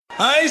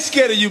I ain't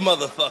scared of you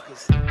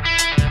motherfuckers.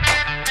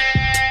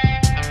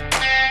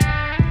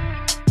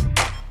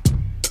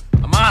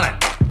 I'm on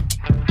it.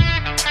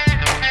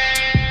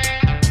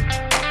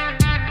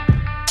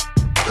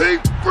 Hey,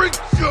 Freak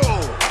Show!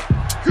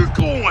 You're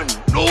going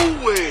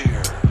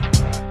nowhere!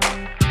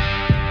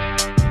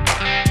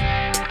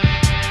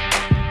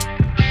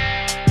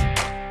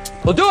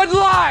 We'll do it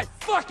live!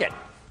 Fuck it!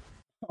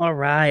 All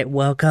right,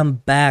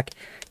 welcome back,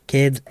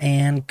 kids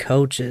and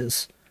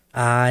coaches.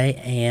 I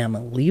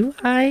am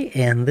Levi,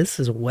 and this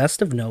is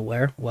West of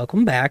Nowhere.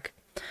 Welcome back.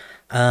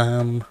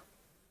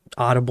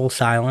 Audible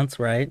silence,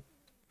 right?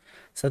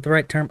 Is that the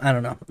right term? I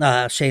don't know.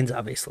 Shane's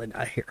obviously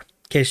not here,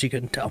 in case you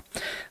couldn't tell.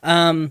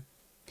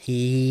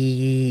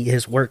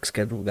 His work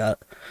schedule got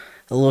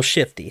a little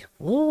shifty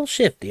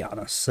on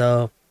us,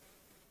 so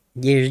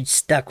you're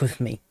stuck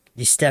with me.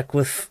 You stuck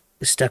with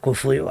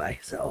Levi,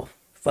 so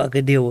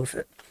fucking deal with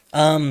it.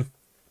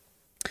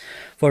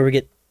 Before we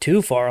get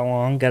too far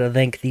along, gotta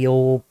thank the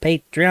old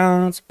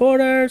Patreon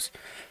supporters: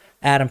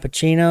 Adam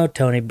Pacino,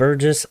 Tony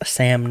Burgess,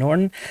 Sam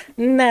Norton,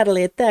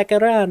 Natalie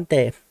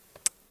Tacarante,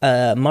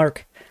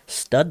 Mark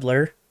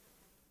Studler,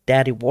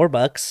 Daddy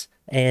Warbucks,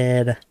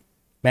 and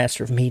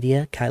Master of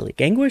Media Kylie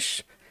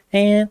Gangwish,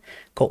 and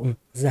Colton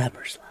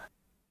Zamersla,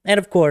 and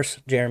of course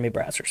Jeremy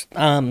Brassers.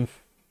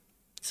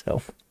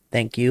 So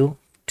thank you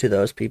to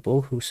those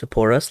people who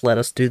support us, let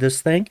us do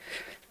this thing.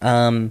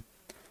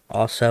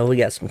 Also, we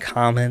got some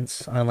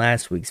comments on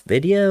last week's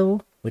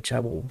video, which I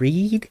will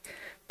read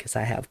because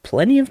I have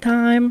plenty of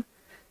time,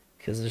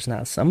 because there's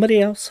not somebody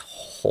else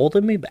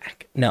holding me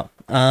back. No.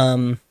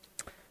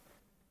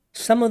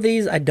 Some of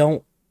these I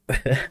don't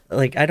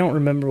I don't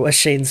remember what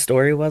Shane's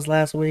story was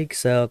last week,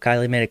 so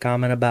Kylie made a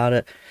comment about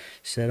it.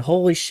 She said,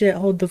 "Holy shit,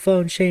 hold the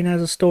phone, Shane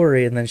has a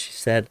story." And then she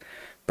said,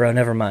 "Bro,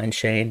 never mind,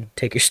 Shane.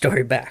 Take your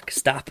story back.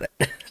 Stop it."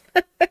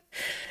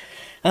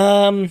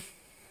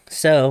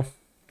 So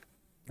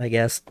I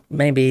guess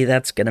maybe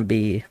that's gonna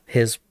be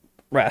his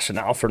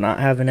rationale for not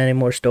having any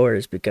more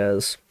stories,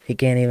 because he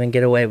can't even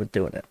get away with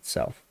doing it.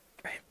 So,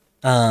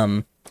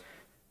 also,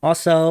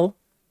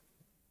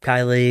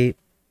 Kylie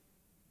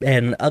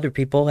and other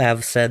people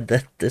have said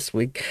that this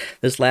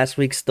last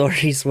week's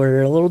stories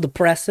were a little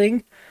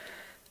depressing.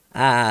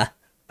 I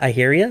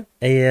hear you,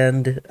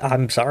 and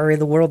I'm sorry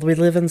the world we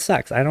live in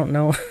sucks. I don't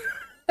know,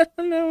 I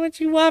don't know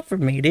what you want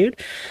from me, dude.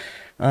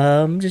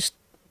 Just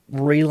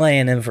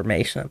relaying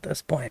information at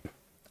this point.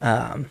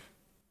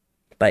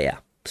 But yeah,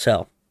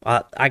 so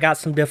I got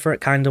some different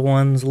kinds of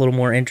ones, a little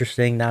more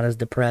interesting, not as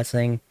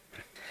depressing.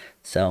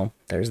 So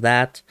there's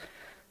that.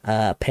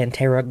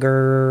 Pantera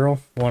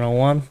Girl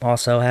 101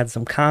 also had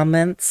some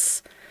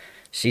comments.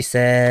 She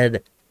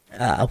said,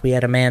 we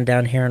had a man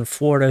down here in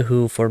Florida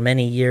who for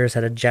many years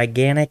had a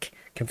gigantic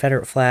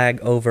Confederate flag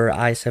over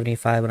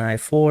I-75 and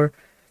I-4.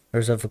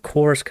 There's of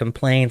course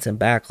complaints and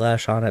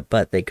backlash on it,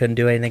 but they couldn't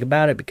do anything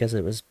about it because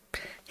it was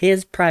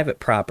his private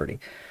property.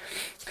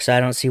 So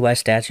I don't see why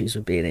statues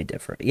would be any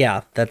different.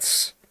 Yeah,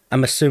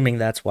 I'm assuming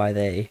that's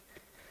why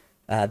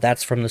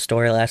that's from the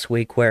story last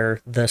week where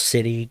the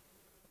city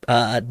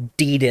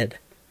deeded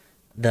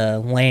the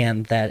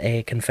land that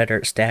a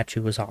Confederate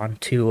statue was on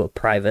to a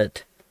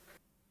private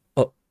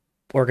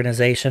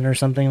organization or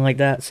something like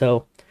that.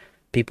 So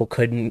people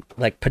couldn't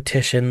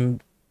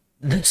petition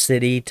the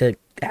city to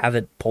have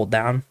it pulled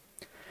down.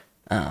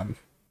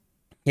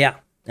 Yeah.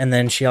 And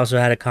then she also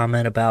had a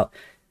comment about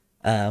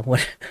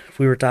what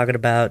we were talking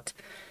about,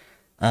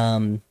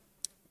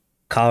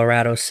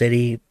 Colorado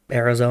City,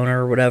 Arizona,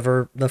 or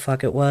whatever the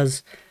fuck it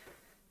was.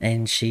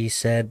 And she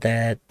said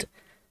that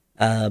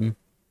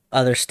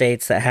other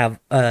states that have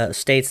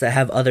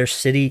other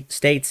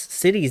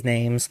cities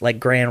names, like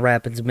Grand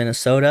Rapids,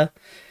 Minnesota.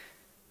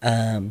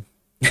 Yeah,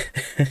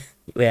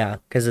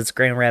 because it's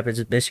Grand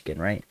Rapids,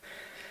 Michigan, right?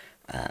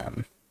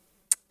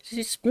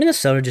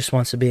 Minnesota just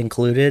wants to be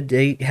included.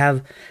 They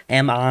have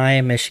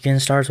MI. Michigan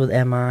starts with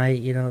MI.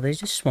 You know, they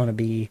just want to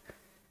be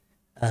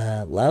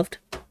loved.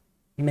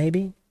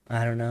 Maybe,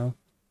 I don't know,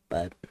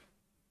 but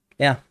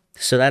yeah.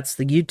 So that's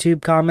the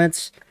YouTube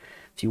comments.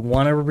 If you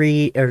want to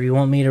read, or if you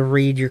want me to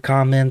read your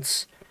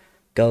comments,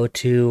 go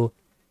to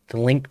the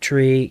link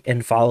tree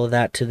and follow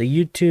that to the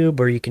YouTube,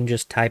 or you can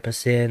just type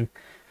us in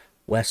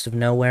West of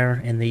Nowhere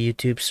in the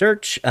YouTube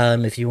search.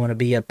 If you want to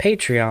be a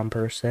Patreon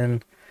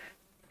person,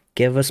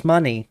 give us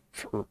money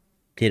for,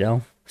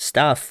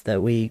 stuff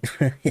that we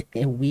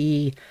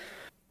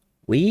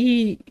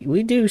we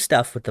do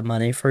stuff with the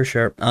money for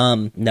sure.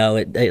 No,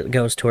 it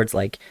goes towards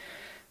our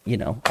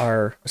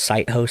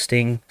site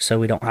hosting, so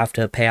we don't have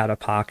to pay out of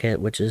pocket,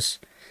 which is,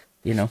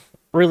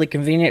 really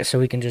convenient, so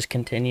we can just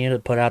continue to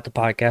put out the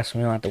podcast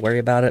and we don't have to worry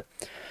about it.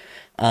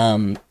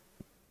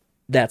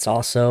 That's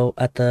also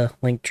at the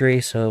link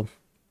tree, so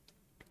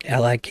I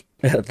like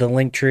the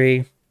link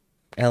tree,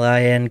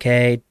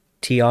 linktr.ee/WOKPOD.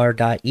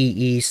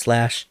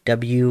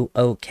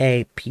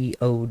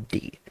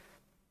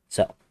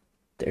 So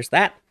there's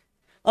that.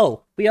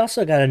 Oh, we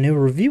also got a new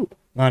review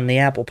on the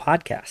Apple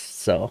Podcast,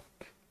 so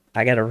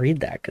I gotta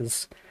read that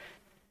because it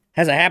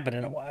hasn't happened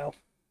in a while.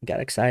 Got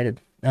excited.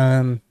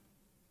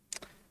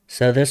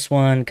 So this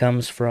one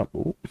comes from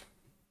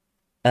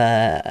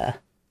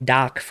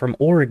Doc from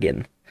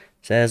Oregon.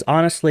 Says,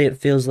 honestly, it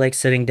feels like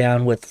sitting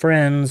down with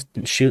friends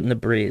and shooting the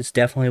breeze.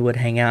 Definitely would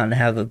hang out and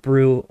have a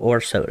brew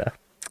or soda,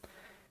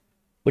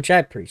 which I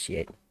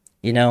appreciate.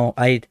 You know,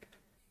 I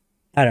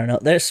don't know.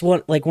 That's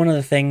one of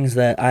the things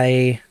that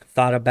I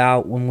thought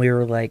about when we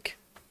were like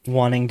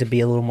wanting to be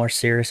a little more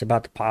serious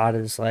about the pod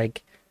is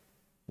like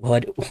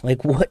what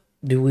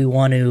do we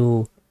want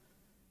to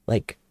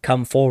like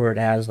come forward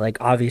as? Like,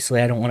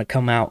 obviously I don't want to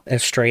come out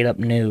as straight up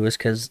news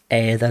because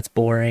A, that's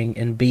boring,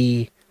 and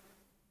B,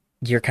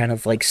 you're kind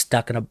of like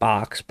stuck in a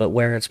box. But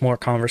where it's more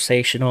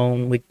conversational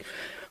and we,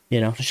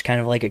 just kind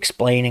of like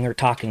explaining or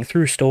talking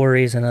through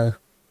stories in a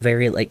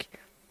very like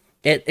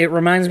it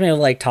reminds me of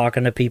like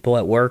talking to people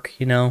at work,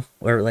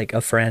 or like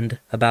a friend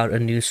about a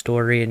news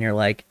story, and you're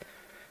like,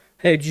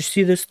 hey, did you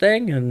see this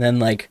thing? And then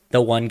like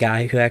the one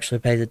guy who actually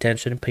pays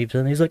attention and peeps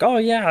in, he's like, oh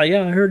yeah,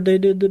 I heard they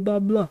did the blah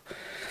blah.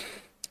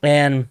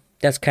 And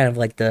that's kind of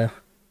like the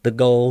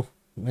goal,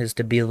 is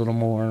to be a little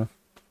more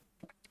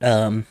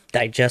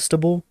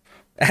digestible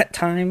at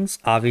times.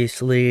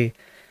 Obviously,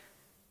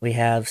 we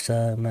have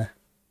some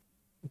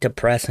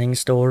depressing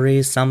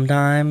stories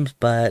sometimes,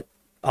 but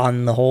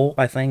on the whole,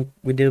 I think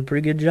we do a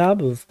pretty good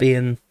job of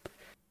being,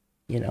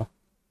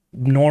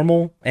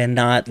 normal and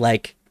not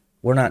like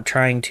we're not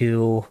trying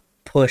to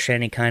push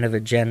any kind of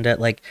agenda.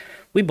 Like,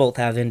 we both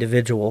have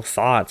individual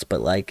thoughts,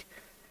 but like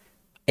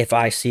if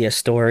I see a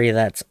story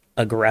that's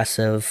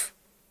aggressive,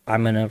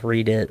 I'm going to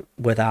read it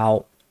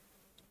without,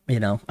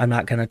 I'm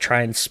not going to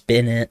try and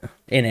spin it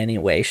in any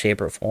way,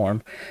 shape, or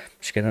form. I'm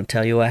just going to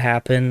tell you what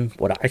happened,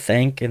 what I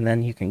think, and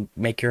then you can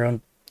make your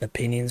own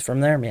opinions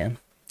from there, man.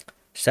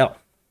 So,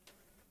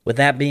 with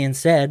that being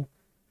said,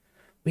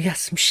 we got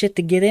some shit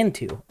to get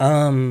into.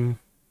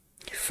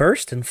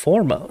 First and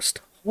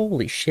foremost,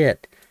 holy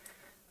shit.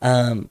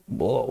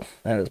 Whoa,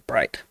 that is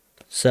bright.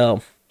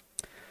 So,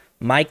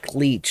 Mike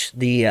Leach,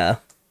 the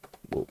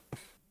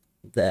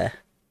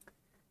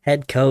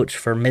head coach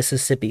for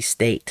Mississippi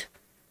State,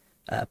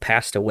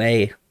 passed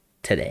away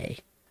today.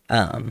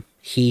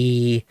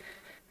 He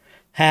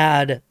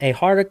had a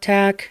heart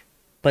attack,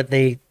 but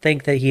they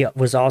think that he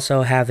was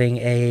also having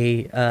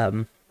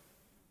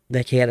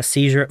that he had a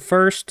seizure at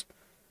first,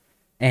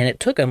 and it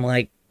took him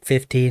like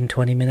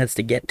 15-20 minutes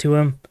to get to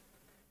him.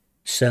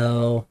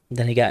 So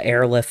then he got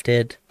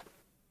airlifted,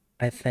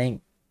 I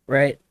think,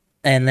 right?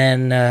 And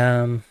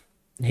then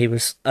he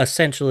was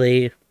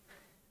essentially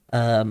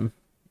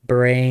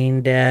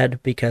brain dead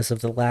because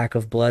of the lack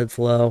of blood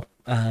flow.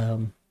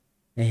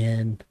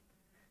 And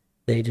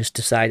they just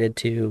decided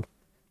to,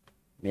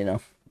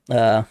 what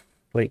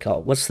do you call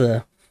it? What's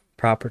the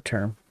proper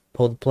term?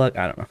 Pull the plug?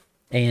 I don't know.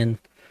 And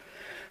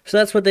so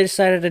that's what they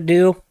decided to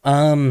do.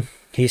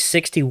 He's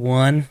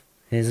 61.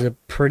 He's a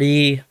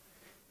pretty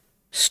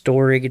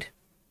storied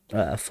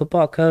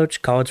football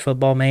coach, college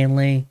football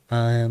mainly.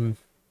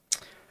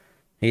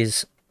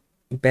 He's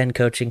been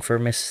coaching for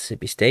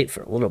Mississippi State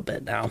for a little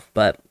bit now,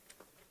 but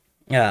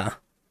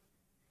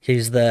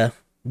he's the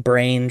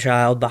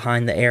brainchild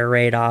behind the air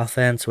raid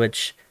offense,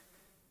 which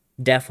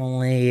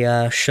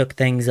definitely shook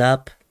things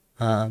up.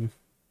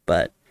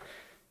 But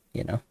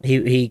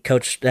he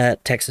coached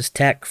at Texas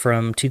Tech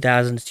from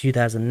 2000 to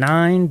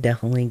 2009.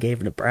 Definitely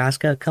gave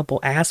Nebraska a couple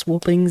ass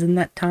whoopings in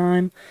that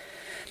time.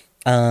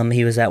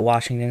 He was at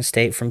Washington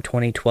State from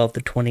 2012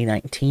 to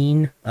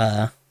 2019.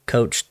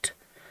 Coached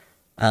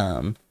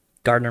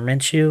Gardner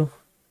Minshew,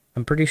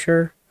 I'm pretty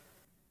sure.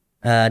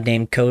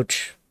 Named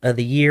Coach of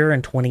the Year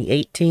in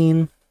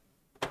 2018.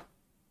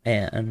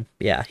 And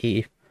yeah,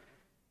 he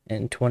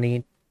in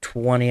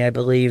 2020, I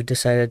believe,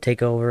 decided to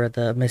take over at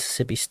the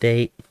Mississippi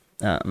State.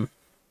 But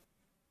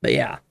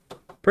yeah,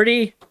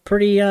 pretty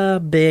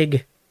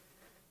big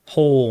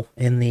hole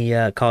in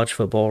the college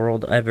football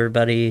world.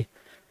 Everybody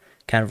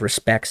kind of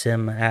respects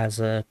him as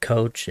a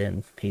coach,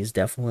 and he's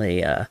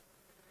definitely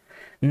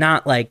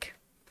not like,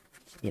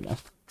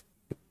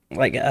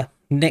 like a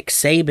Nick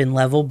Saban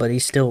level, but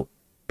he's still a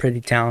pretty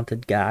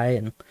talented guy.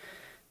 And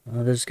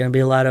there's going to be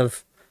a lot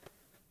of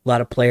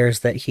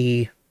players that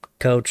he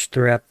coached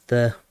throughout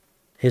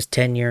his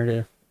tenure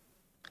to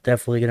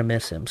definitely going to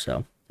miss him.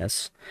 So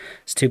it's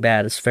too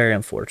bad. It's very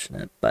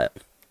unfortunate. But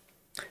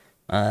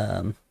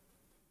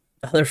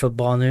other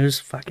football news,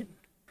 fucking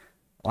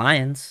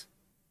Lions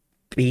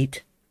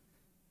beat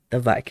the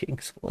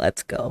Vikings.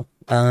 Let's go.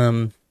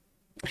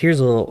 Here's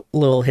a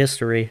little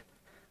history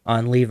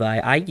on Levi.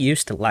 I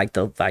used to like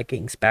the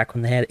Vikings back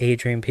when they had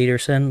Adrian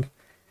Peterson.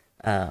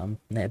 They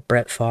had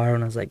Brett Favre,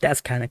 and I was like, that's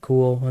kind of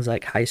cool. I was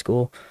like high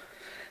school.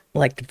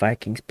 Like the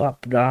Vikings, blah,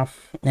 blah, blah.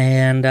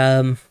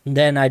 And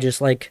then I just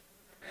like,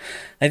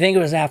 I think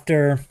it was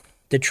after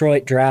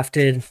Detroit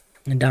drafted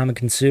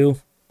Ndamukong Suh.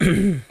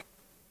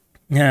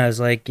 Yeah, I was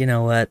like, you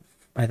know what?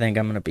 I think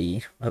I'm gonna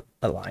be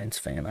a Lions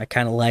fan. I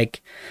kind of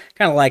like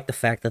the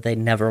fact that they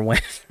never win.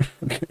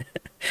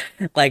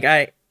 Like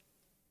I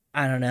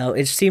don't know.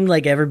 It seemed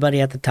like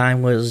everybody at the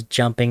time was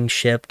jumping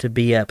ship to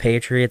be a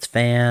Patriots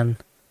fan,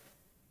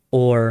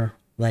 or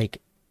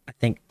like I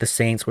think the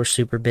Saints were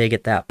super big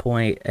at that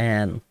point,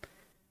 and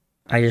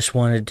I just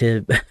wanted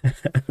to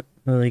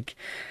like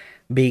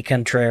be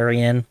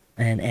contrarian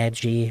and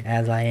edgy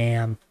as I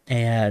am,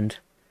 and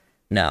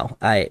no,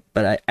 I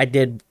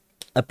did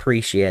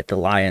appreciate the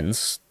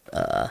Lions'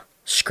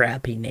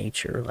 scrappy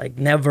nature, like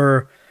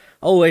never,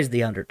 always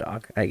the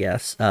underdog, I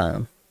guess,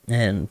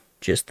 and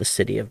just the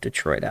city of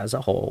Detroit as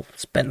a whole.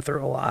 It's been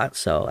through a lot,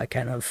 so I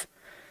kind of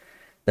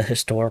the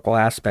historical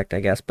aspect, I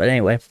guess. But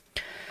anyway,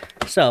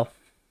 so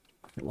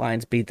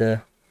Lions beat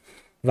the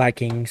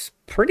Vikings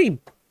pretty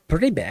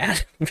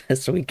bad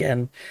this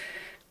weekend,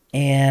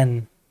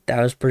 and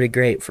that was pretty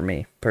great for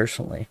me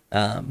personally.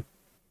 I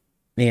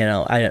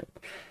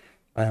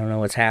don't know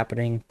what's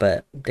happening,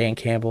 but Dan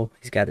Campbell,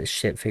 he's got his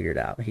shit figured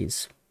out.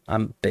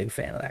 I'm a big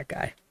fan of that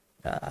guy.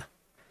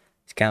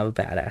 He's kind of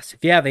a badass.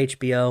 If you have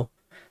HBO,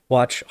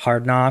 watch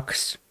Hard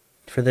Knocks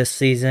for this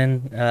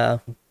season.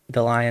 The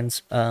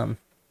Lions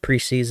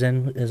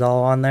preseason is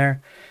all on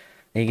there.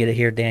 And you get to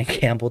hear Dan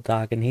Campbell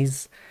talking.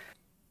 He's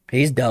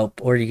dope.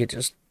 Or you get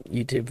just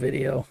YouTube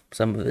video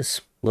some of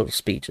his little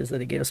speeches that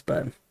he gives.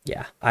 But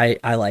yeah,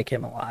 I like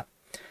him a lot.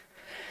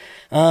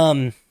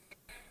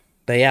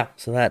 But yeah,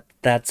 so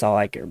that's all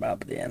I care about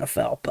with the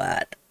NFL.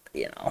 But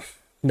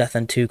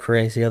nothing too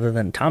crazy other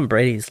than Tom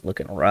Brady's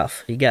looking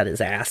rough. He got his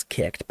ass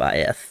kicked by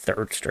a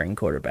third string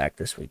quarterback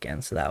this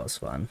weekend, so that was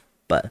fun.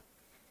 But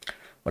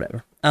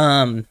whatever.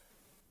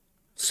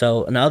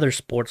 So in other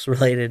sports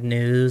related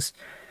news,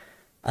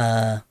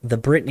 the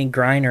Brittany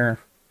Griner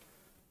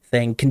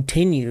thing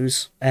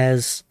continues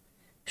as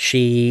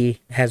she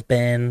has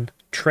been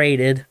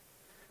traded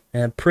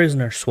in a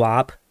prisoner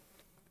swap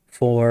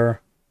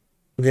for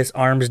this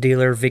arms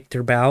dealer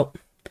Victor Bout.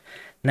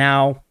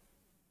 Now,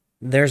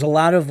 there's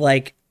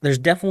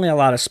definitely a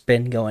lot of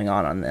spin going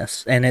on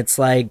this, and it's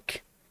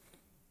like,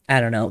 I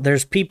don't know,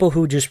 there's people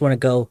who just want to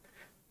go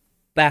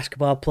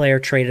basketball player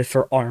traded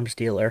for arms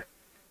dealer,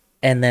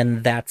 and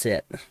then that's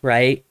it,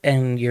 right?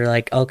 And you're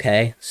like,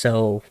 okay,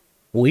 so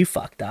we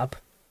fucked up.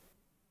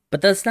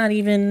 But that's not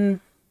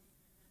even,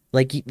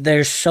 like,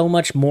 there's so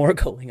much more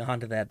going on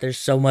to that. There's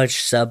so much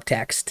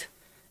subtext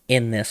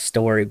in this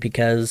story,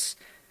 because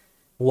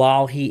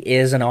while he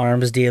is an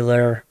arms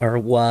dealer, or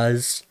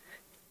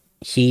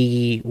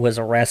he was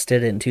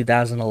arrested in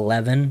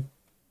 2011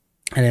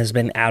 and has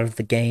been out of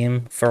the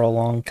game for a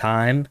long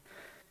time.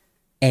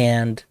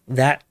 And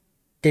that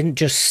didn't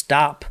just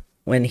stop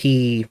when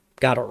he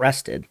got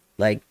arrested.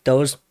 Like,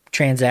 those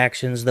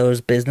transactions,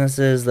 those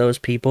businesses, those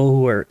people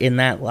who are in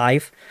that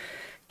life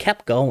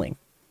kept going.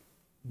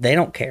 They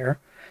don't care.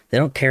 They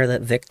don't care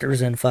that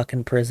Victor's in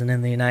fucking prison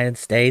in the United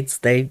States.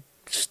 They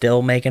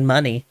still making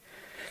money.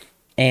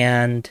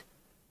 And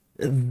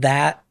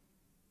that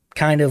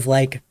kind of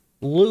like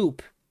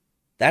loop,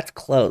 that's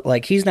close.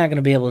 Like, he's not going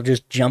to be able to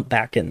just jump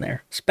back in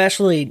there,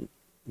 especially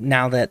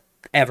now that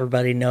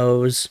everybody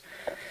knows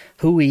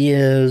who he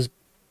is.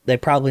 They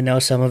probably know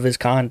some of his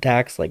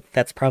contacts. Like,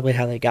 that's probably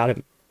how they got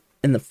him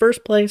in the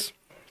first place.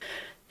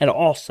 And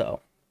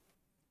also,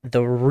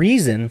 the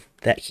reason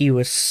that he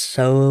was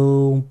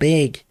so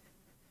big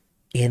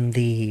in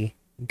the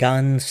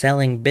gun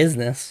selling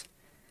business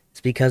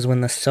is because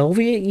when the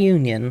Soviet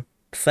Union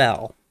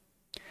fell,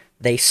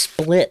 they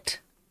split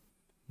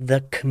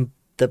the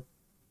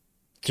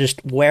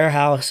just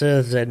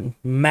warehouses and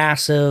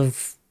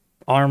massive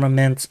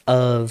armaments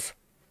of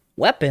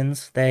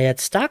weapons they had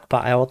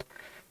stockpiled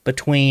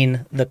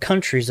between the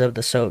countries of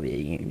the Soviet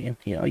Union.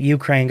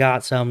 Ukraine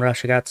got some,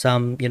 Russia got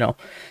some,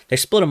 they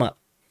split them up.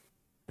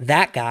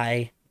 That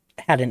guy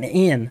had an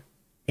in,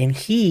 and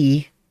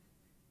he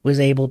was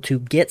able to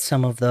get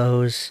some of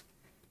those,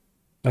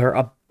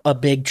 or a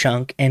big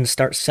chunk, and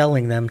start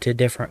selling them to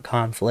different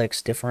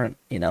conflicts, different,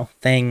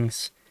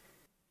 things.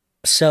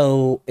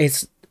 So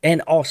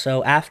and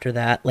also after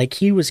that, like,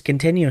 he was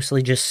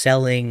continuously just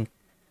selling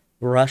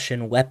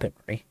Russian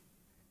weaponry.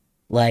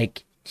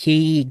 Like,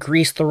 he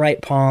greased the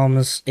right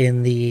palms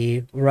in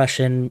the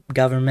Russian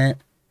government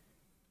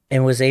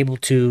and was able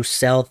to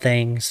sell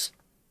things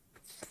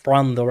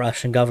from the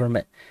Russian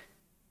government.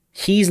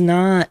 He's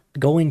not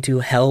going to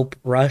help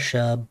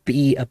Russia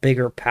be a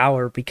bigger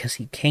power because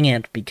he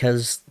can't,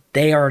 because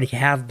they already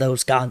have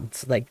those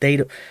guns. Like,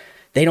 they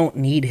don't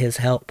need his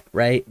help,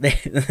 right?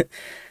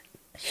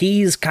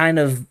 He's kind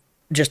of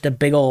just a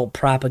big old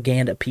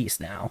propaganda piece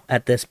now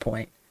at this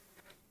point.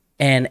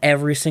 And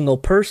every single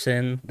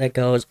person that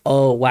goes,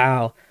 oh,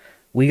 wow,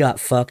 we got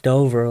fucked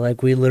over.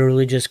 Like, we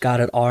literally just got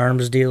an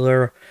arms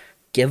dealer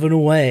given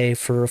away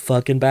for a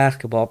fucking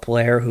basketball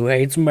player who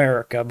hates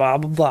America, blah,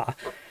 blah, blah.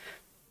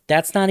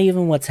 That's not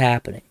even what's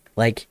happening.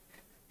 Like,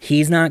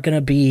 he's not going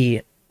to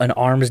be an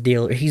arms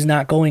dealer. He's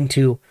not going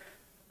to,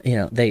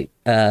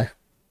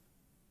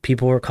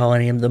 people were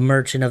calling him the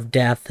merchant of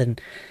death.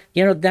 And,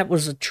 that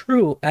was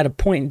true at a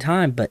point in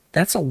time, but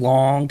that's a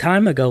long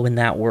time ago in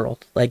that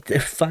world. Like, the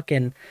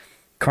fucking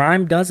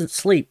crime doesn't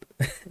sleep.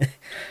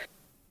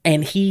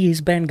 And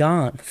he's been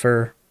gone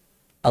for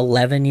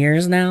 11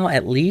 years now,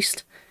 at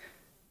least.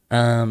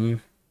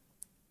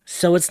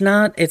 So it's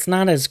not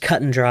as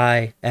cut and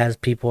dry as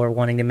people are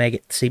wanting to make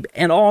it seem.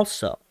 And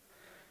also,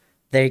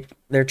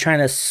 they're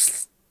trying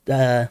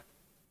to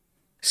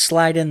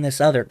slide in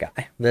this other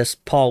guy, this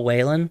Paul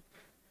Whelan.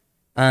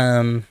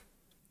 And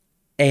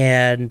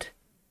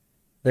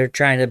they're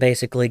trying to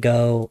basically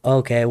go,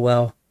 okay,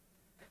 well,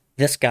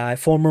 this guy,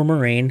 former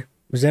Marine,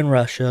 was in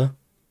Russia.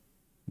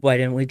 Why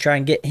didn't we try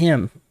and get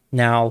him?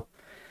 Now,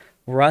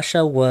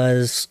 Russia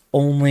was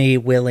only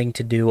willing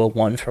to do a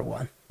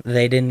 1-for-1.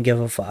 They didn't give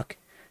a fuck.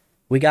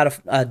 We got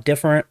a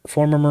different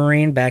former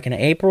Marine back in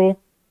April.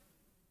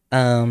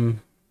 And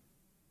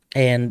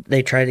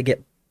they tried to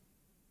get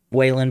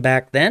Whelan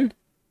back then.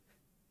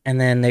 And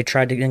then they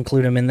tried to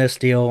include him in this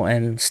deal,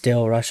 and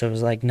still Russia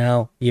was like,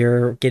 no,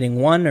 you're getting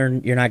one or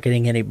you're not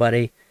getting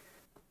anybody.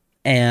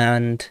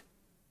 And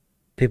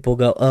people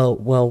go, oh,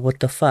 well, what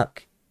the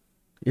fuck?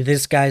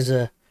 This guy's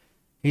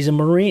he's a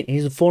Marine.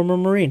 He's a former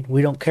Marine.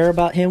 We don't care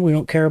about him. We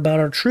don't care about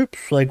our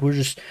troops. Like, we're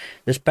just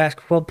this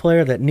basketball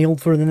player that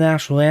kneeled for the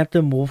national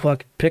anthem. We'll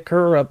fucking pick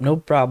her up, no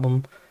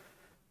problem.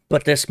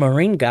 But this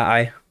Marine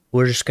guy,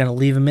 we're just going to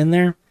leave him in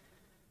there.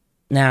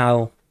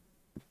 Now,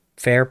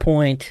 fair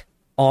point.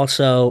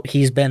 Also,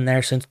 he's been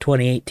there since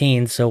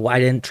 2018, so why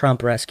didn't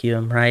Trump rescue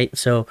him, right?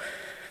 So,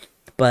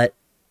 but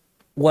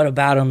what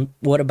about him?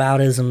 What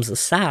about isms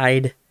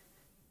aside?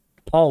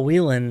 Paul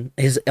Whelan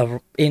is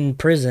in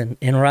prison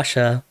in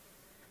Russia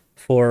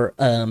for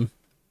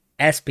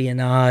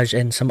espionage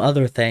and some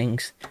other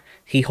things.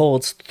 He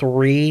holds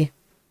 3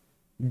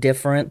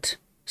 different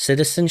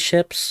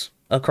citizenships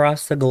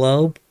across the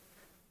globe.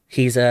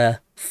 He's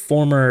a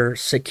former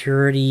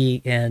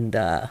security and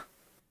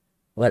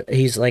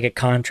he's like a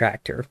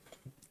contractor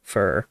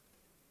for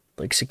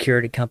like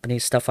security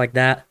companies, stuff like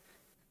that.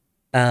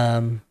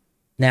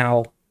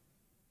 Now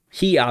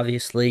he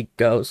obviously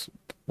goes,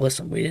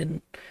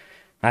 listen,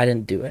 I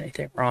didn't do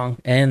anything wrong.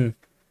 And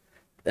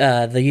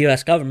the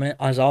US government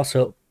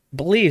also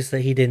believes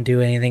that he didn't do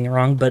anything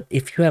wrong. But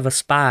if you have a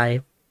spy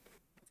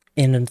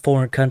in a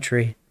foreign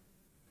country,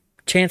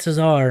 chances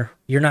are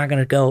you're not going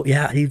to go,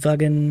 yeah, he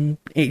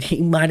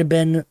might have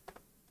been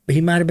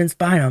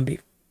spying on me.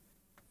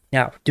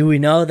 Now, do we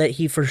know that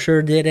he for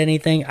sure did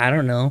anything? I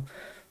don't know.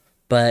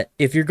 But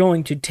if you're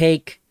going to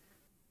take,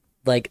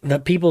 like, the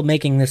people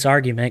making this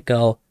argument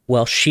go,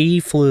 well,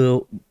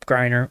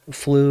 Griner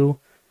flew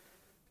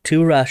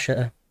to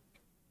Russia,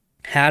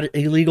 had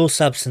illegal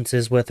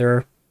substances with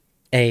her,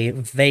 a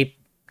vape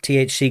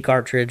THC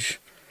cartridge,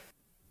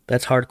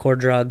 that's hardcore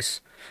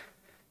drugs.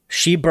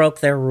 She broke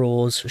their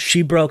rules,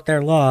 she broke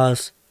their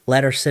laws,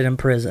 let her sit in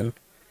prison.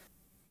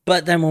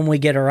 But then when we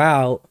get her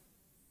out,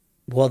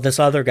 well, this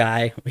other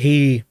guy,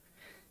 he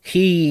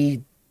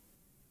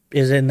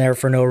is in there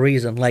for no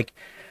reason. Like,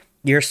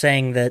 you're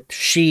saying that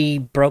she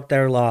broke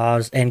their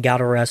laws and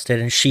got arrested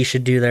and she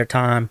should do their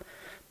time,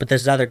 but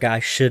this other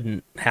guy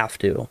shouldn't have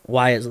to.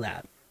 Why is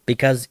that?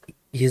 Because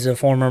he's a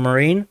former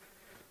Marine?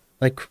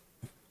 Like,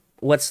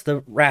 what's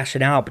the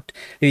rationale? But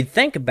if you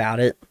think about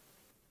it,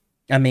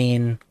 I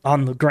mean,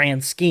 on the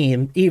grand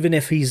scheme, even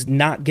if he's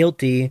not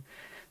guilty,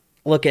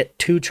 look at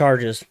 2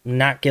 charges,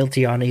 not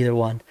guilty on either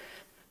one.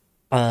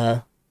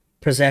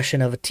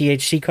 Possession of a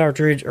THC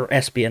cartridge or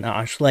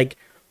espionage. Like,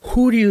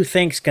 who do you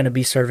think's going to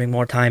be serving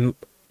more time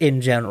in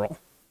general?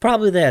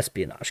 Probably the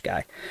espionage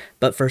guy.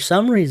 But for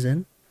some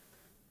reason,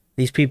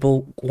 these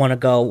people want to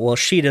go, well,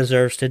 she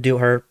deserves to do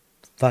her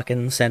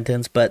fucking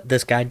sentence, but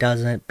this guy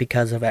doesn't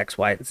because of X,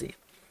 Y, and Z.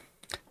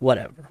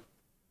 Whatever.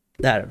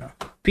 I don't know.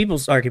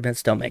 People's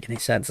arguments don't make any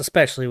sense,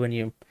 especially when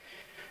you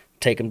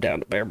take them down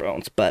to bare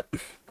bones, but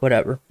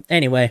whatever.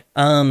 Anyway,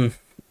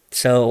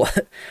 so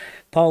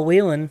Paul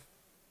Whelan,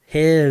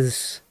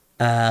 his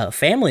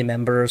family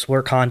members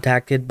were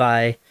contacted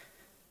by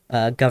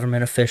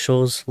government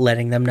officials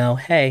letting them know,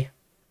 hey,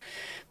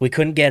 we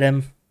couldn't get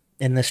him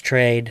in this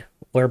trade.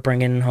 We're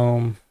bringing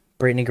home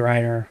Brittany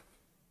Griner.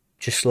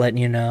 Just letting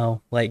you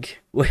know, like,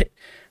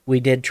 we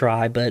did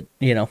try, but,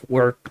 you know,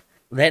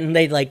 then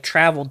they, like,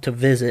 traveled to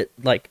visit,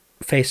 like,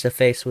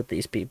 face-to-face with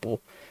these people.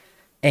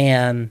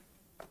 And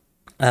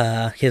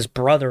his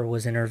brother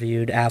was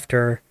interviewed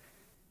after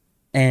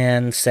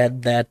and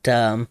said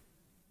that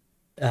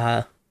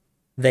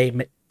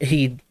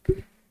he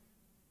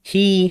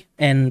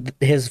and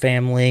his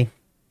family,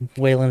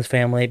 Whelan's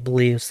family,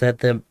 believes that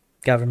the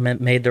government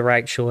made the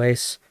right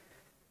choice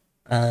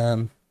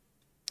to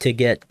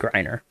get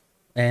Griner.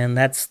 And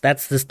that's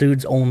this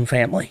dude's own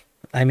family.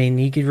 I mean,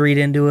 you could read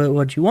into it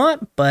what you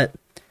want, but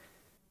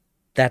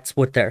that's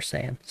what they're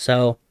saying.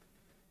 So,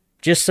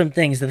 just some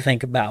things to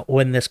think about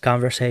when this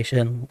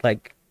conversation,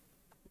 like,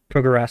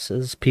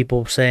 progresses.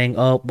 People saying,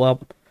 oh,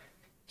 well,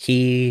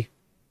 they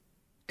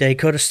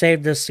could have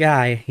saved this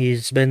guy.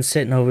 He's been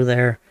sitting over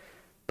there.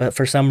 But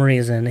for some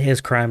reason,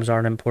 his crimes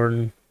aren't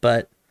important,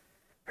 but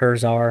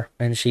hers are.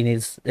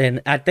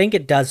 And I think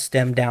it does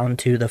stem down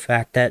to the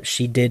fact that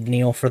she did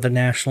kneel for the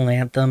national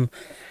anthem.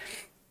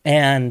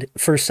 And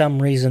for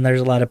some reason,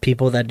 there's a lot of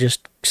people that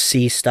just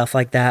see stuff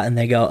like that and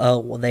they go, oh,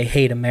 well, they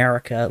hate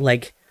America.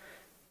 Like,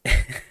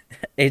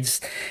 it's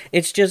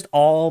just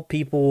all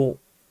people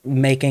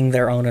making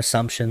their own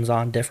assumptions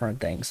on different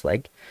things.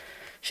 Like,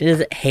 she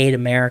doesn't hate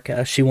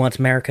America. She wants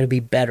America to be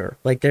better.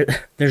 Like,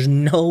 there's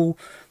no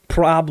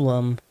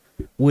problem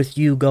with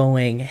you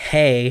going,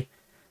 hey,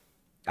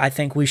 I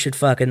think we should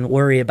fucking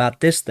worry about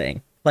this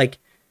thing. Like,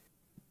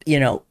 you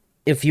know,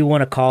 if you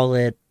want to call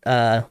it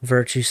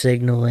virtue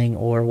signaling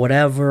or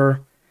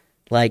whatever,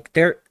 like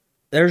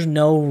there's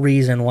no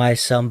reason why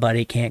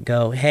somebody can't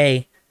go,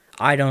 hey,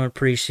 I don't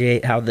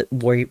appreciate how that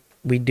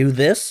we do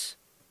this.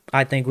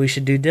 I think we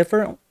should do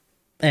different.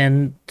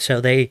 And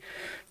so they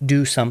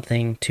do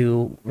something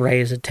to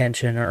raise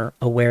attention or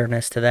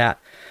awareness to that.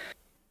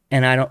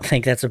 And I don't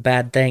think that's a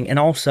bad thing. And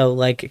also,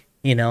 like,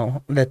 you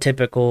know, the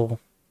typical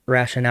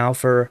rationale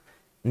for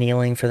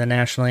kneeling for the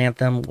national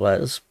anthem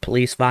was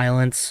police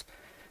violence.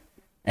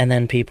 And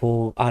then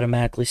people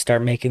automatically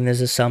start making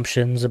these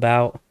assumptions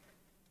about,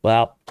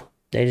 well,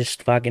 they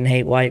just fucking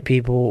hate white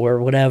people or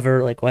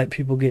whatever. Like, white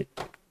people get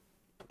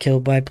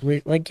killed by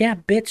police. Like, yeah,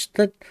 bitch,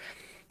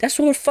 that's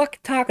what we're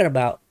fucking talking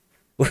about.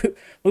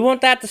 We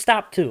want that to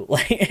stop too.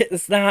 Like,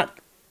 it's not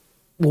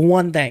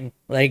one thing.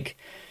 Like,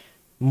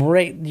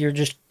 you're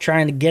just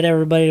trying to get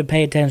everybody to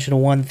pay attention to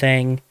one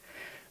thing,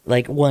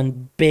 like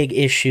one big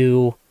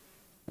issue.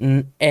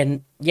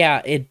 And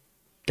yeah,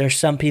 there's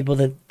some people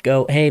that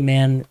go, hey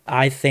man,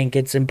 I think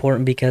it's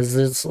important because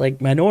it's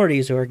like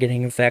minorities who are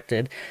getting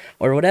infected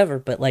or whatever.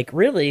 But like,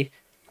 really,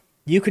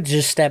 you could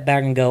just step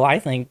back and go, I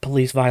think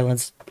police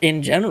violence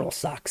in general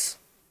sucks.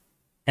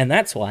 And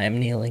that's why I'm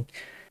kneeling.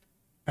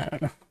 I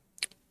don't know.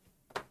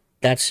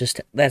 That's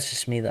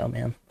just me though,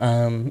 man.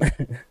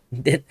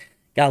 It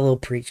got a little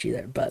preachy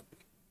there, but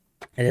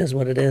it is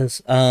what it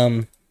is.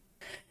 So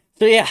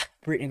yeah,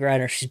 Brittany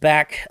Griner, she's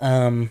back.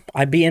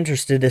 I'd be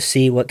interested to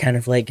see what kind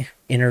of like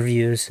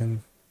interviews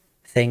and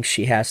things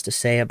she has to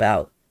say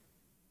about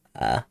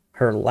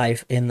her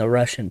life in the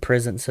Russian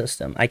prison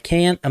system. I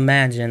can't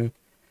imagine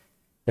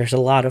there's a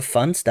lot of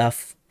fun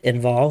stuff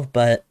involved,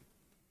 but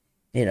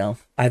you know,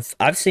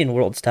 I've seen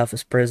World's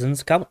Toughest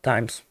Prisons a couple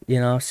times. You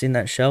know, I've seen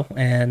that show,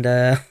 and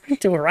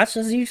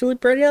Russia's usually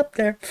pretty up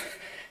there.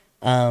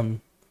 But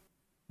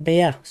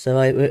yeah,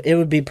 so it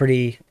would be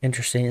pretty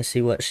interesting to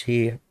see what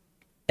she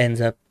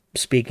ends up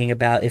speaking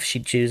about if she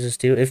chooses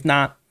to. If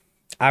not,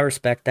 I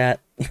respect that.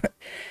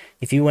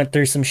 If you went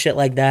through some shit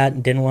like that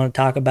and didn't want to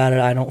talk about it,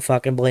 I don't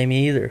fucking blame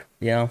you either.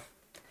 You know,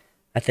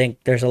 I think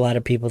there's a lot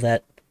of people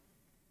that,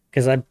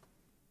 because I'm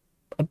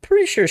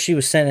pretty sure she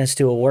was sentenced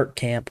to a work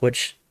camp,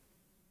 which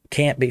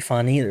can't be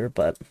fun either,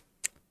 but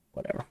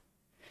whatever.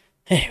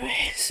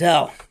 Anyway,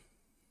 so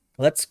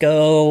let's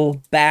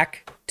go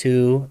back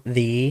to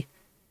the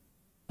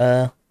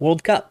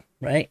World Cup,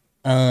 right?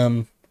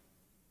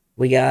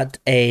 We got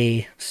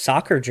a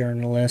soccer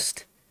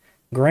journalist,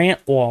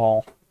 Grant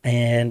Wahl,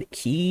 and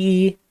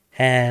he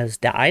has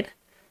died.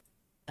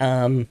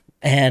 And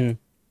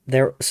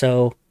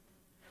so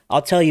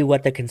I'll tell you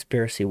what the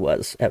conspiracy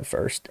was at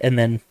first, and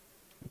then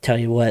tell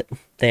you what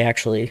they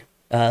actually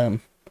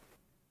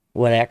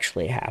what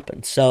actually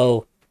happened.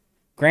 So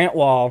Grant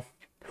Wahl,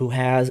 who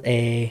has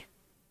a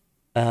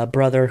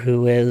brother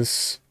who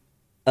is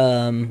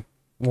one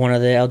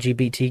of the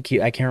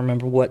LGBTQ, I can't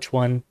remember which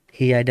one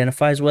he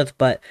identifies with,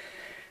 but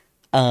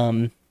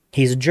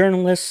he's a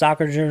journalist,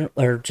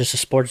 or just a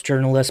sports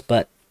journalist,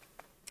 but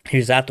he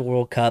was at the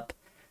World Cup,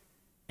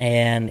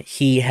 and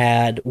he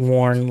had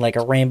worn like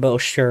a rainbow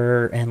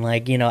shirt and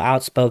like, you know,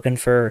 outspoken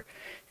for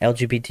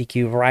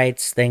LGBTQ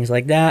rights, things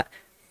like that,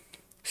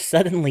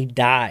 suddenly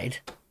died.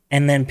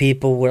 And then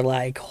people were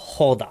like,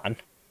 hold on.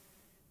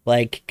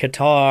 Like,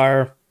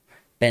 Qatar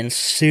been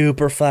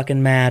super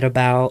fucking mad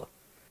about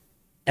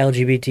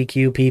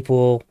LGBTQ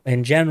people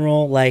in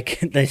general. Like,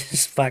 they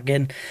just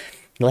fucking,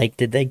 like,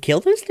 did they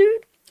kill this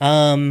dude?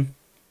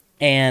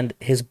 And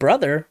his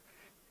brother,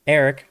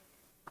 Eric,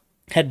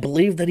 had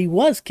believed that he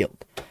was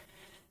killed.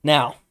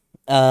 Now,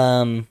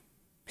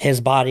 his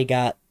body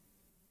got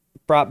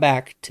brought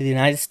back to the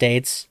United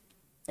States,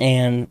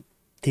 and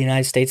the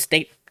United States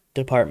State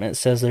Department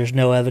says there's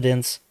no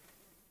evidence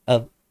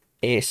of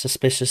a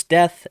suspicious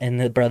death, and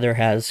the brother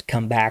has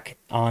come back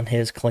on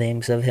his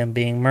claims of him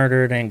being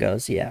murdered and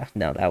goes, yeah,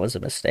 no, that was a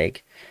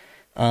mistake.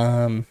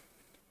 But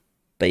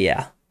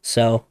yeah,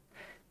 so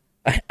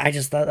I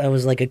just thought that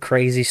was like a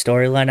crazy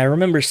storyline. I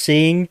remember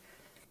seeing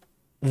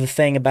the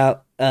thing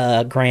about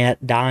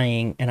Grant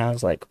dying, and I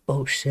was like,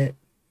 oh shit,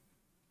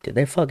 did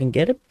they fucking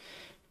get him?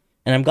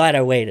 And I'm glad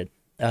I waited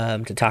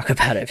to talk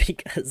about it,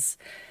 because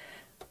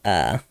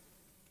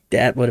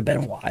that would have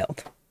been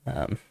wild.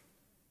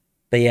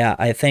 But yeah,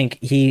 I think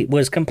he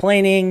was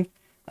complaining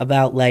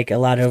about like a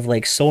lot of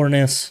like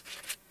soreness,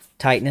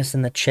 tightness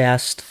in the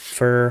chest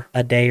for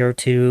a day or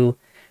two.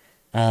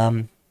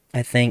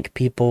 I think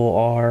people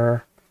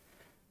or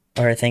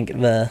I think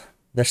the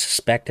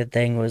suspected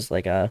thing was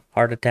like a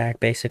heart attack,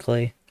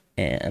 basically.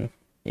 And,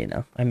 you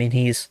know, I mean,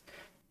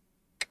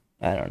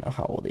 I don't know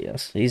how old he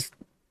is. He's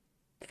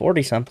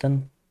 40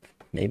 something,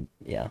 maybe,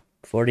 yeah,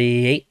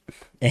 48.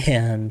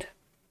 And,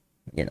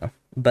 you know,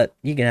 but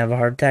you can have a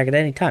heart attack at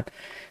any time.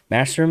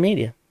 Master of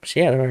Media, she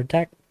had a heart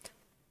attack.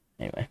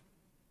 Anyway,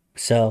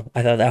 so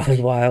I thought that was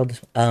wild.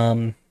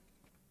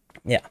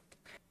 Yeah.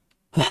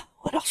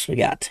 What else we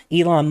got?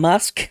 Elon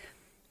Musk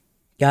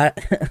got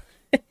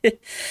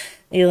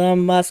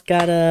Elon Musk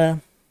got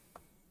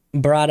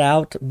brought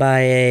out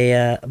by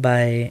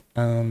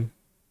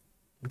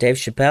Dave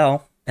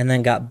Chappelle and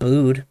then got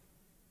booed,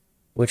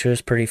 which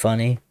was pretty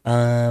funny.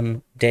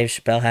 Dave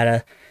Chappelle had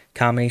a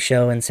comedy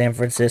show in San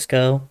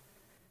Francisco,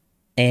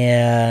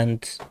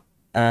 and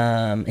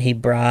he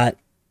brought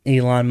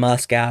Elon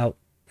Musk out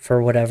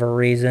for whatever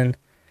reason.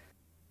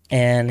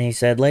 And he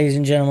said, "Ladies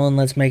and gentlemen,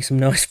 let's make some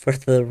noise for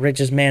the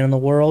richest man in the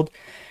world."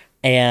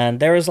 And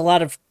there was a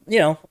lot of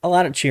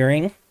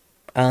cheering,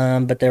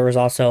 but there was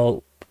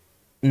also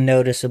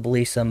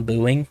noticeably some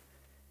booing.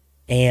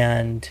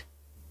 And,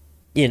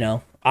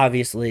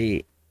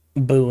 obviously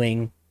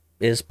booing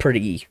is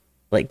pretty,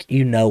 like,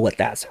 what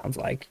that sounds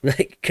like,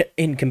 like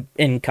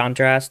in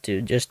contrast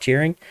to just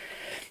cheering.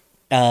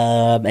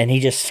 And he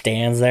just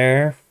stands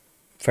there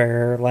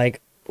for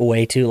like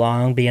way too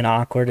long, being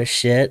awkward as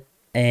shit.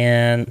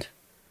 And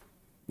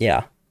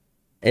yeah,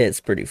 it's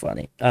pretty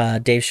funny.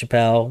 Dave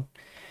Chappelle,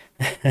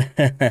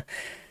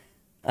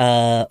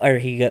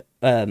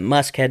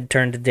 Musk had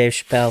turned to Dave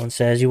Chappelle and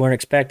says, "You weren't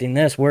expecting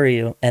this, were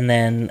you?" And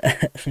then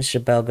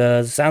Chappelle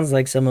goes, "Sounds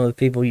like some of the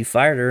people you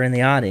fired are in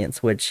the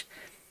audience," which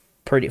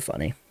pretty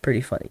funny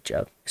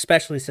joke,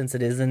 especially since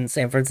it is in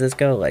San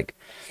Francisco. Like,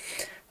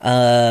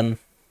 and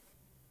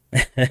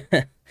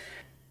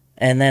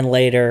then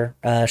later,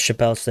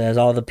 Chappelle says,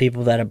 "All the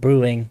people that are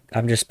booing,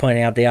 I'm just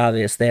pointing out the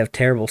obvious. They have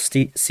terrible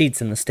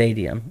seats in the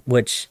stadium,"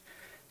 which,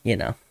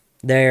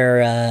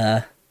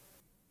 they're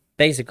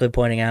basically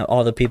pointing out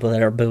all the people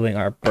that are booing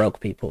are broke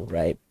people,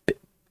 right?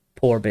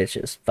 Poor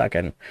bitches.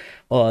 Fucking,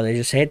 oh, they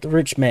just hate the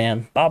rich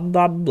man. Blah,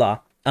 blah, blah,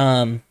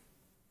 blah.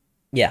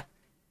 Yeah.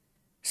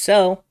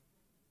 So,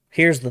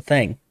 here's the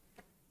thing.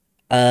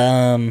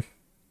 The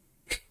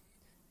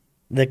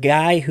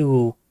guy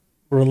who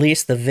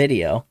released the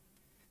video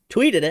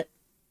tweeted it,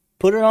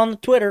 put it on the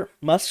Twitter,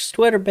 Musk's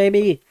Twitter,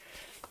 baby.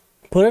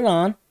 Put it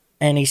on,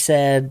 and he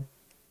said,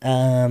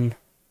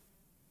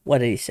 what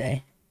did he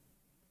say?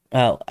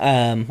 Oh,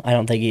 I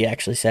don't think he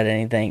actually said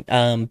anything.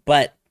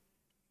 But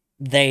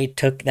they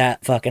took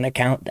that fucking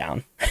account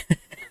down.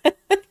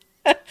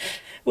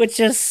 Which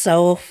is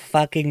so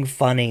fucking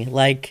funny.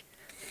 Like,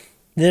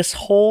 this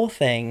whole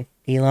thing,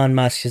 Elon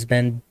Musk has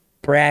been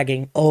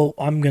bragging, "Oh,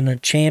 I'm gonna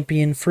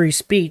champion free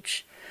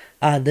speech.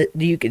 That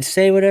you can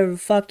say whatever the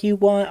fuck you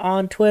want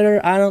on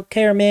Twitter. I don't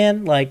care,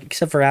 man." Like,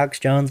 except for Alex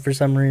Jones for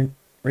some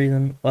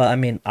reason. Well, I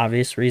mean,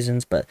 obvious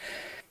reasons, but,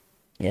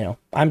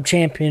 I'm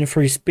championing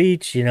free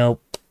speech.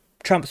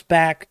 Trump's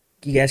back.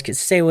 You guys can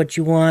say what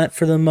you want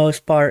for the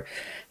most part.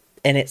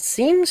 And it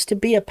seems to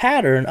be a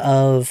pattern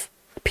of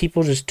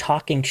people just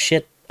talking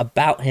shit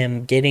about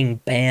him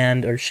getting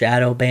banned or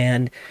shadow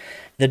banned.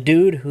 The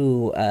dude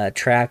who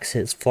tracks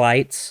his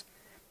flights,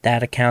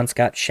 that account's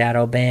got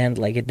shadow banned.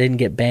 Like, it didn't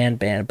get banned,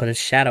 but it's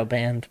shadow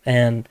banned.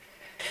 And,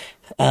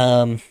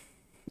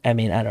 I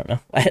mean, I don't know.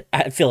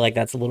 I feel like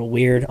that's a little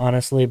weird,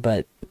 honestly,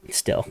 but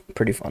still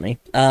pretty funny.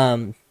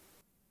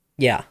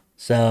 Yeah,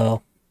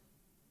 so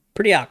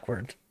pretty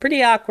awkward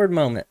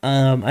moment.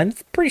 I'm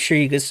pretty sure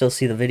you can still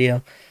see the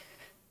video.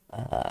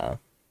 But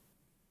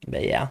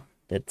yeah,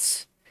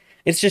 it's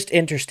just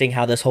interesting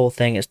how this whole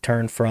thing has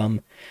turned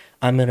from,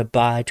 I'm gonna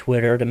buy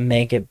Twitter to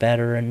make it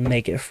better and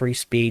make it free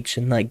speech,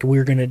 and like,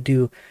 we're gonna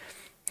do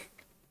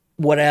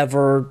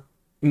whatever,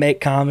 make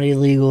comedy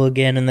legal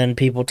again, and then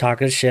people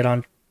talking shit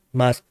on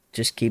Musk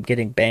just keep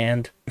getting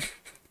banned.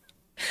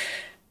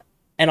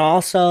 And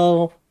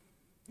also,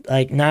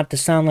 like, not to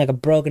sound like a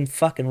broken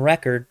fucking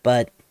record,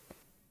 but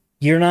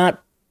you're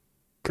not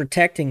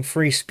protecting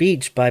free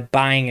speech by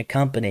buying a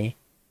company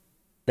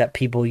that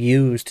people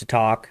use to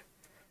talk,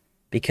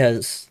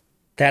 because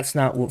that's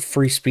not what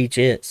free speech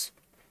is.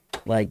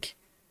 Like,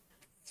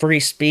 free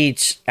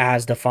speech,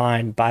 as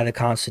defined by the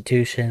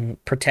Constitution,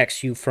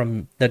 protects you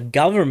from the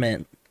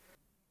government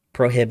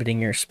prohibiting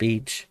your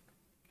speech.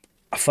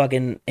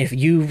 If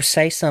you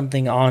say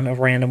something on a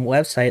random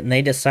website and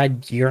they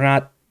decide you're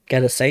not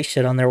gonna say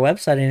shit on their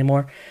website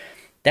anymore,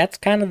 that's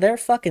kind of their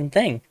fucking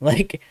thing.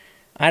 Like,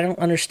 I don't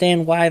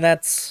understand why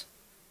that's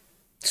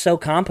so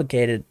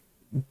complicated.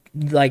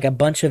 Like, a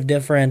bunch of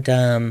different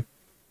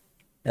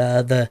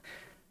the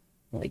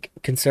like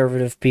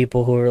conservative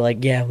people who are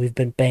like, yeah, we've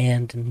been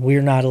banned and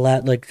we're not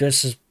allowed, like,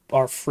 this is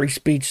our free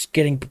speech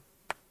getting,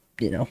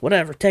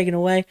 whatever, taken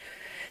away.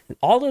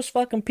 All those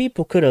fucking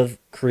people could have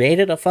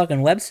created a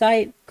fucking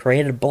website,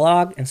 created a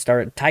blog, and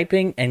started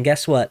typing, and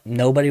guess what?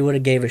 Nobody would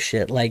have gave a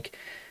shit. Like,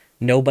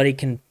 nobody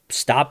can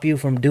stop you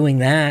from doing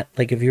that.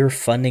 Like, if you're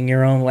funding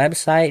your own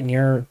website and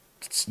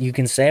you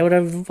can say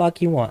whatever the fuck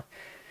you want.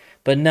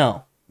 But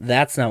no,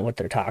 that's not what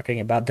they're talking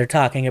about. They're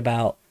talking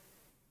about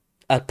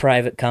a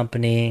private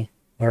company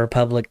or a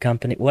public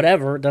company,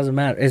 whatever, it doesn't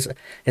matter.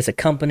 It's a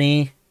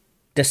company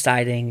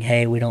deciding,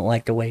 hey, we don't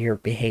like the way you're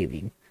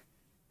behaving.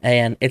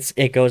 And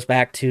it goes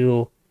back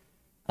to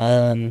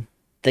the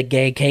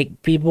gay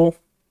cake people,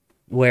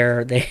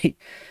 where they,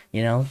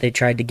 they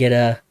tried to get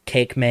a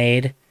cake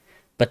made,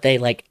 but they,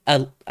 like,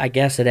 I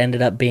guess it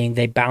ended up being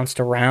they bounced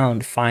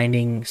around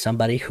finding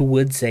somebody who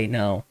would say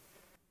no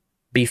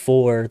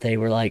before they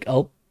were like,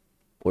 oh,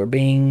 we're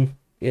being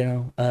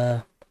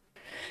can't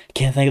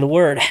think of the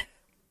word.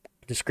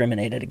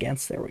 Discriminated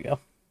against. There we go.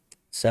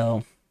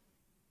 So,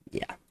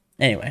 yeah.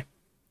 Anyway,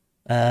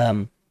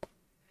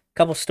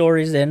 couple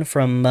stories in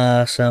from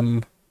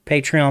some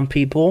Patreon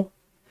people.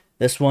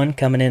 This one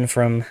coming in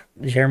from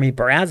Jeremy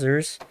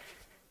Brazzers.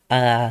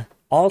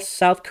 All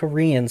South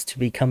Koreans to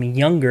become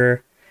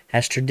younger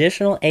as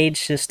traditional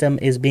age system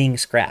is being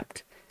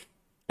scrapped.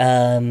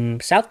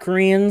 South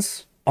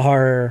Koreans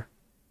are,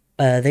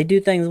 they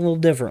do things a little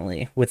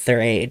differently with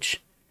their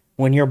age.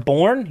 When you're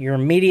born, you're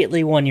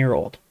immediately 1 year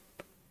old.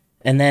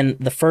 And then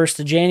the 1st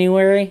of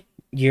January,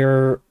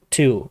 you're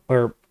 2,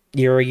 or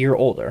you're a year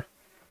older.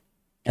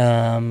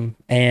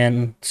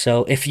 And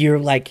so if you're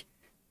like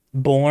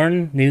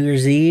born New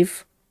Year's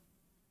Eve,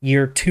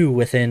 you're 2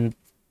 within,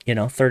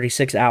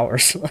 36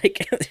 hours.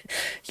 Like,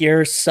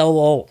 you're so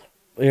old.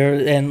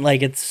 And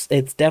like, it's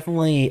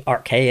definitely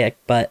archaic,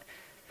 but,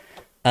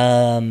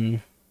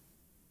 and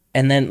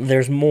then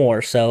there's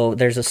more. So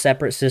there's a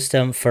separate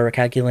system for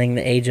calculating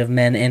the age of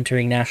men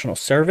entering national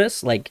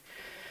service, like,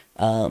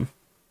 the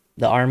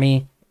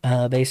army,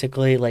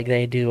 basically, like,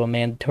 they do a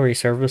mandatory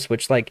service,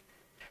 which, like,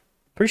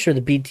 pretty sure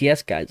the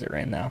BTS guys are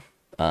in now.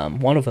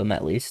 One of them,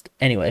 at least.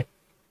 Anyway.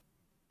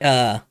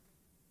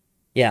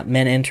 Yeah,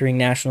 men entering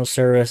national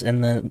service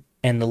and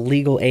the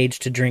legal age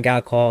to drink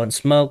alcohol and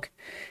smoke.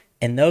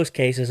 In those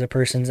cases, a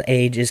person's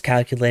age is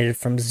calculated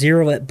from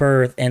 0 at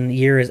birth and the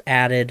year is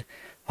added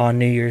on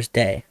New Year's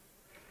Day.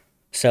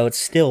 So it's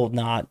still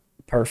not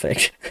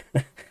perfect.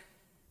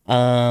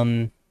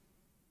 Yeah.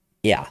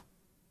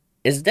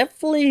 It's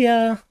definitely,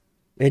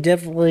 it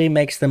definitely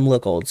makes them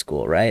look old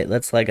school, right?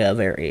 That's like a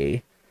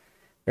very,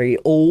 very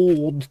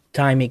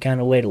old-timey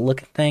kind of way to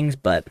look at things,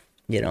 but,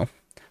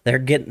 they're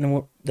getting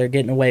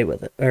away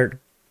with it, or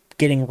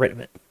getting rid of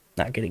it,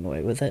 not getting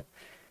away with it.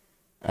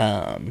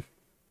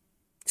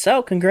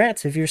 So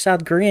congrats, if you're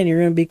South Korean, you're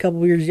going to be a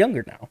couple years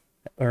younger now,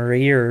 or a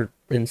year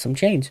and some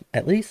change,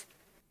 at least.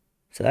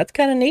 So that's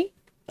kind of neat.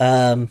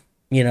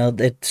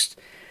 It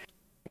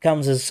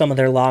comes as some of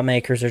their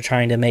lawmakers are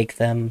trying to make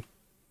them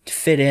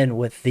fit in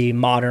with the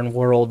modern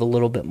world a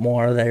little bit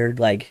more. They're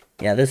like,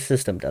 yeah, this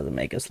system doesn't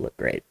make us look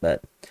great,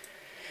 but,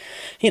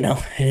 it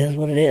is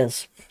what it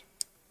is.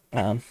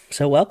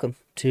 So welcome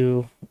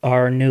to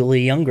our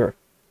newly younger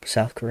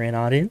South Korean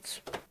audience.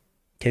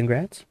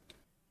 Congrats.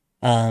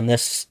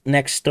 This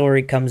next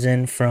story comes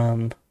in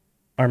from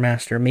our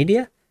master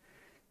media,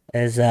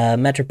 as a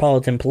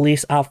Metropolitan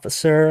Police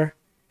officer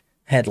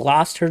had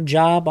lost her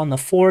job on the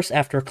force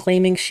after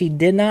claiming she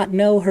did not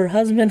know her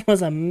husband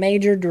was a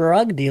major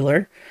drug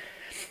dealer,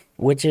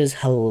 which is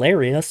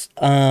hilarious.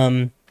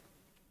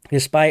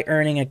 Despite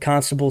earning a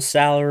constable's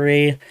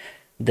salary,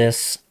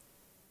 this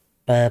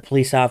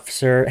police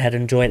officer had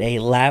enjoyed a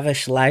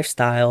lavish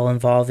lifestyle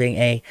involving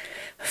a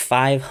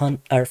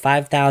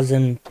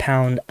 5,000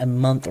 pound a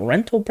month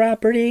rental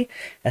property,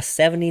 a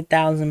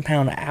 70,000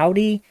 pound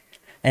Audi,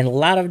 and a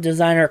lot of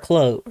designer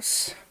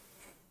clothes.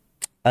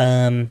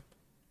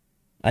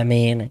 I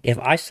mean, if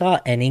I saw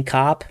any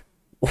cop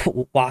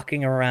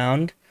walking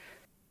around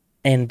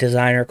in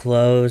designer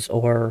clothes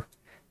or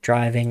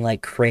driving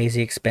like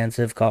crazy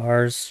expensive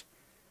cars,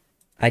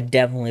 I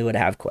definitely would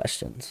have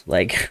questions.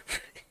 Like,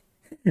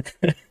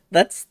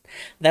 that's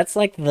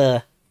like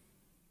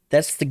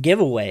that's the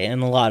giveaway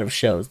in a lot of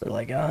shows. They're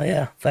like, oh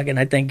yeah, fucking,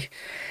 I think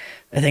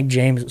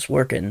James is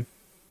working,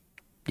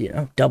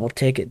 double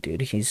ticket,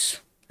 dude.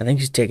 I think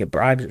he's taking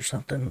bribes or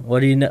something. What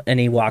do you know? And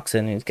he walks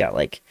in and he's got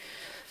like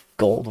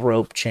gold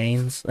rope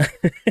chains.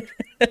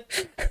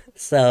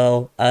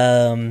 So,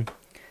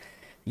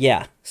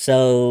 yeah.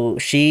 So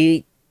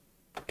she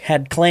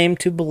had claimed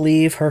to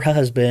believe her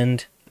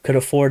husband could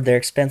afford their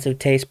expensive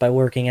taste by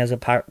working as a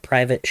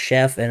private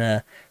chef in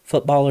a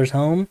footballer's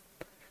home,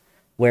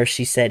 where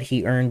she said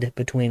he earned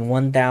between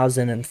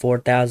 1,000 and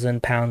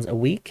 4,000 pounds a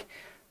week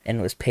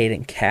and was paid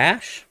in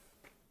cash.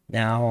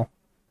 Now,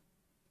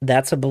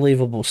 that's a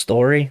believable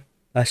story,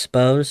 I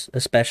suppose,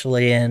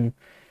 especially in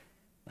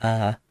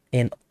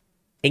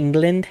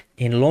England,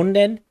 in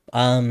London.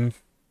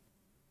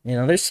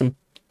 There's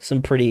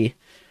some pretty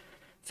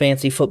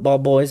fancy football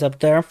boys up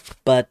there,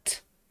 but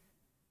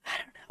I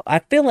don't know. I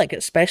feel like,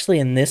 especially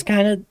in this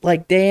kind of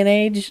like day and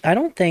age, I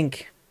don't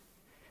think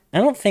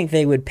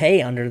they would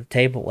pay under the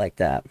table like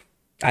that.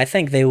 I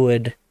think it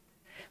would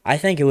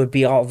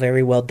be all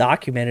very well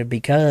documented,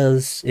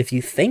 because if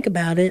you think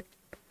about it,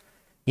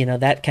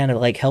 that kind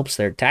of like helps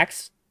their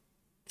tax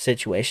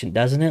situation,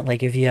 doesn't it?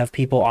 Like, if you have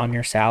people on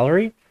your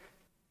salary,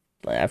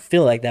 I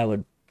feel like that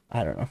would,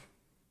 I don't know.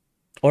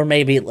 Or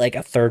maybe like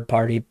a third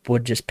party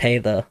would just pay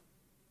the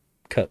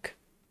cook.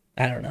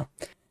 I don't know.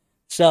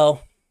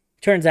 So,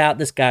 turns out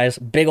this guy's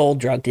a big old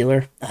drug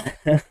dealer.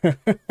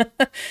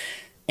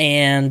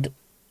 And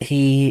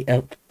he,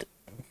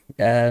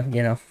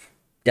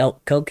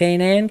 dealt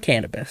cocaine and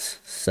cannabis.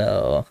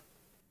 So,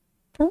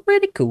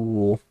 pretty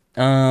cool.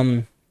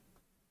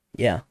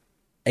 Yeah.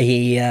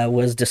 He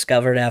was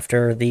discovered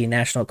after the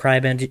National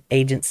Crime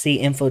Agency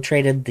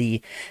infiltrated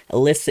the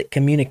illicit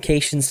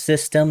communication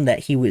system that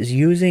he was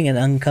using and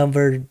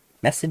uncovered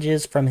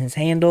messages from his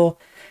handle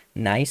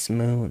Nice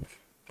Moon,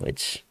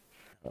 which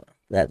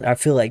that I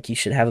feel like you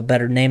should have a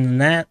better name than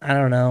that. I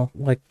don't know,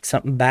 like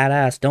something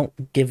badass.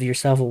 Don't give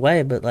yourself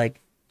away, but like,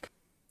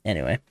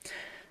 anyway.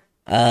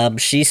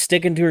 She's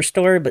sticking to her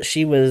story, but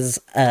she was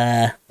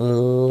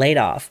laid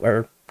off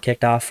or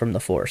kicked off from the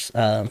force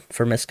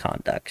for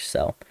misconduct.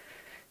 So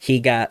he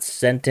got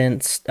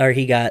sentenced, or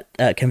he got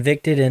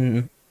convicted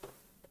in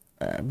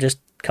just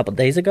a couple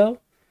days ago,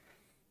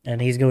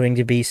 and he's going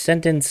to be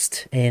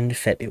sentenced in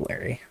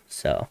February.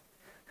 So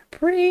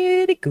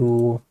pretty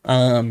cool.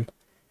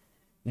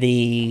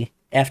 The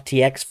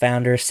FTX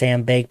founder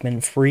Sam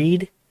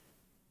Bankman-Fried.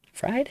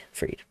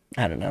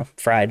 I don't know.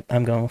 Fried.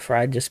 I'm going with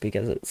fried just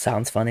because it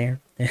sounds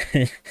funnier.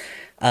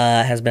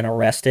 Has been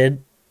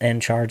arrested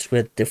and charged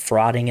with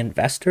defrauding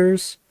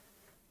investors.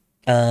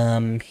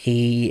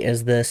 He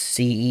is the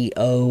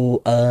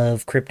CEO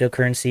of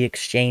cryptocurrency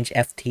exchange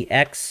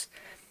FTX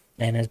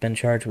and has been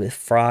charged with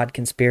fraud,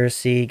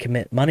 conspiracy,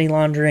 commit money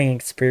laundering,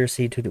 and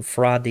conspiracy to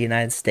defraud the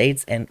United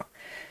States and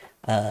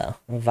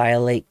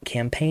violate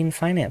campaign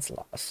finance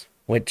laws.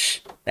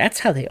 Which,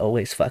 that's how they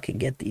always fucking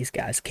get these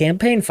guys.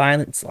 Campaign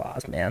finance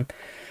laws, man.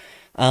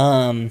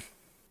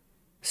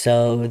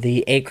 So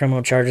the 8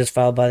 criminal charges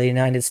filed by the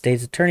United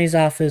States Attorney's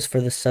Office for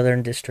the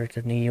Southern District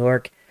of New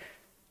York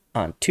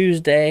on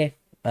Tuesday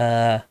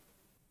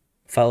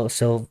follow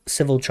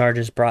civil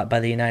charges brought by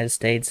the United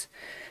States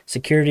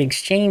Security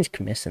Exchange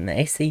Commission,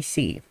 the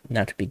SEC,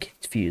 not to be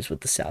confused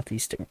with the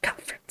Southeastern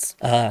Conference,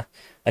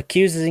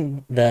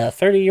 accusing the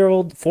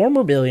 30-year-old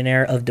former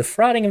billionaire of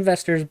defrauding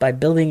investors by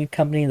building a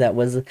company that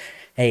was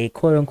a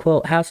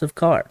quote-unquote house of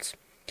cards.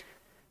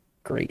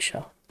 Great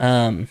show.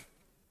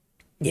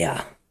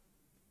 Yeah.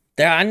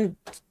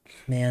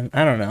 Man,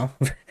 I don't know.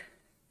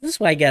 This is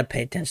why you gotta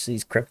pay attention to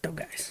these crypto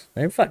guys.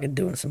 They're fucking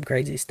doing some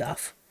crazy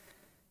stuff.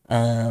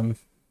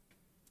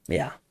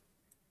 Yeah.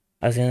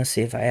 I was gonna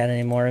see if I had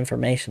any more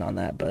information on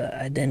that, but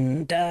I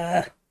didn't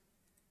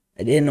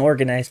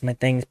organize my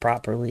things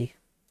properly.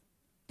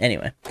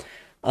 Anyway.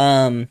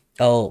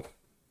 Oh.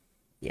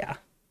 Yeah.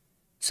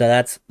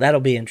 So that'll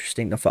be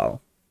interesting to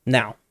follow.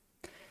 Now,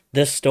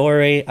 this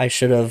story I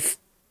should have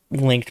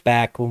linked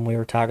back when we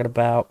were talking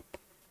about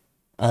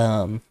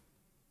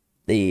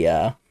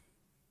the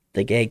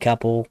gay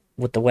couple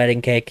with the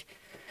wedding cake.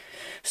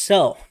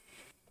 So,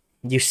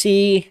 you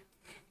see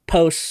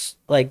posts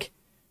like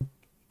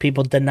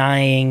people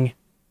denying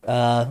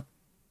more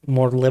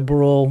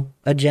liberal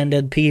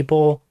agendaed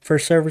people for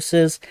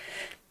services.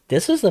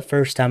 This is the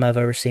first time I've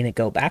ever seen it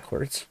go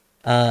backwards.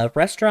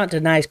 Restaurant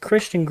denies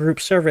Christian group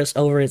service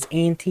over its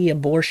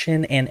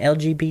anti-abortion and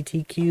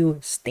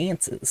LGBTQ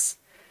stances.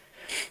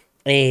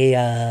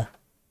 A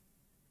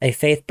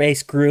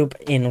faith-based group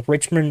in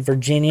Richmond,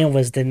 Virginia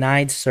was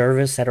denied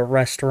service at a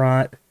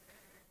restaurant,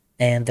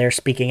 and they're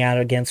speaking out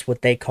against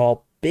what they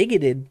call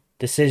bigoted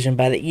decision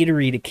by the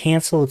eatery to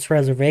cancel its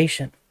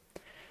reservation.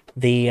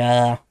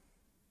 The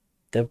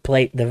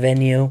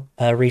venue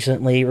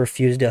recently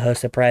refused to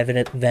host a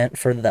private event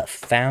for the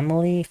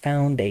Family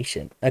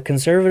Foundation, a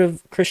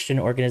conservative Christian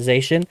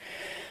organization,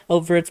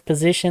 over its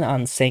position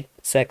on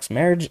same-sex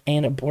marriage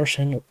and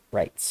abortion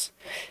rights.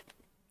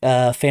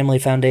 Family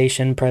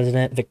Foundation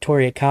President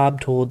Victoria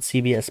Cobb told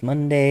CBS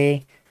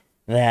Monday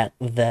that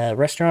the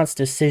restaurant's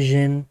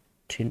decision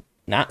to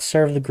not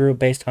serve the group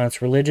based on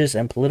its religious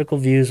and political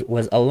views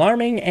was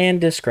alarming and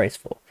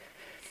disgraceful.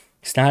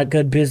 It's not a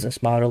good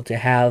business model to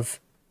have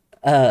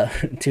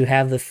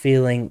the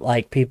feeling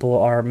like people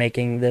are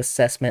making this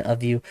assessment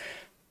of you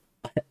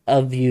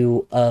of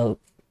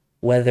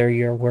whether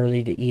you're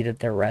worthy to eat at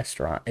their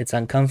restaurant. It's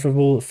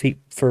uncomfortable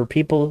for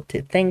people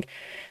to think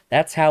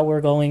that's how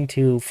we're going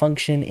to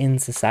function in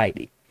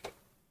society.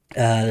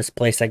 This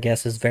place, I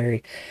guess,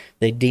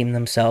 they deem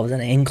themselves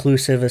an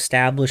inclusive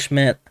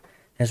establishment,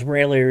 has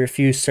rarely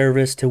refused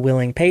service to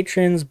willing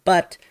patrons,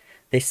 but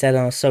they said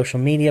on a social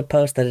media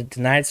post that it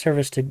denied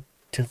service to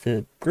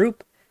the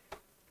group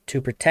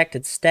to protect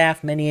its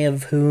staff, many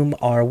of whom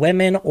are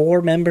women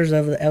or members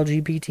of the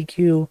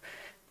LGBTQ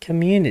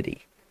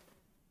community.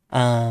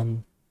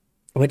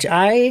 Which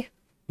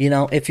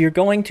if you're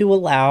going to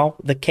allow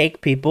the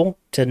cake people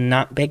to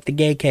not bake the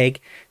gay cake,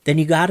 then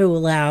you got to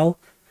allow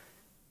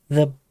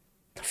the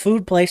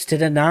food place to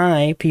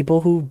deny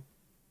people who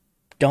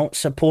don't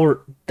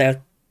support the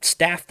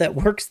staff that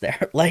works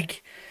there.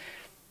 Like,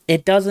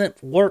 it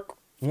doesn't work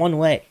one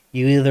way.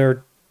 You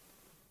either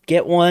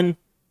get one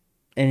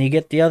and you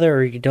get the other,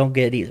 or you don't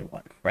get either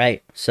one,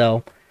 right?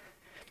 So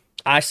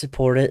I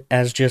support it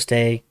as just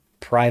a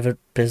private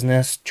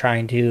business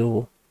trying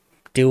to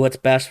do what's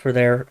best for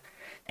their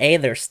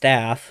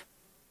staff,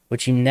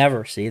 which you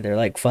never see. They're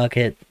like, fuck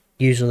it.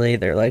 Usually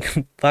they're like,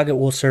 fuck it,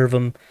 we'll serve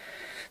them.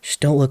 Just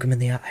don't look them in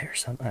the eye or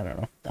something. I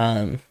don't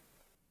know.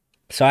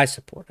 So I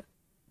support it.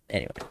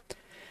 Anyway,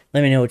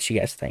 let me know what you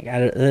guys think.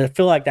 I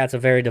feel like that's a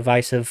very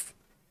divisive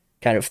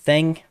kind of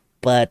thing,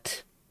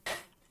 but,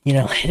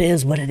 it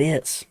is what it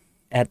is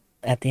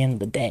at the end of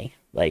the day.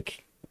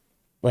 Like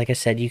I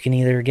said, you can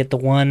either get the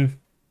one,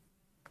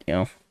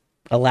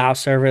 allow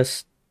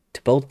service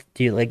to both.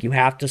 You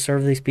have to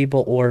serve these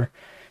people, or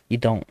you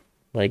don't.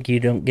 Like, you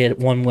don't get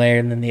one way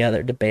and then the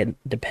other,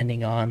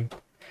 depending on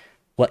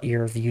what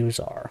your views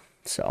are.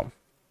 So,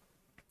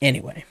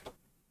 anyway.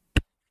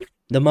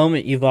 The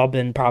moment you've all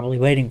been probably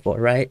waiting for,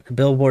 right? The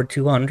Billboard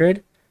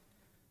 200.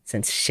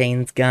 Since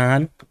Shane's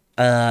gone.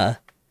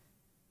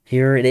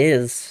 Here it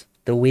is.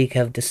 The week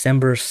of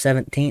December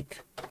 17th.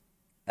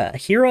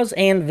 Heroes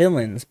and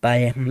Villains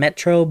by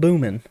Metro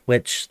Boomin,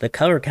 which the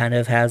cover kind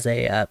of has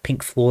a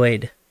Pink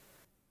Floyd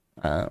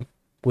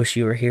Wish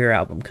You Were Here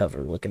album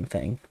cover looking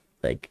thing.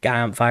 Like,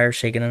 guy on fire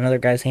shaking another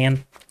guy's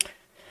hand.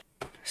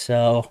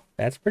 So,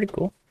 that's pretty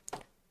cool.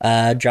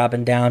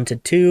 Dropping down to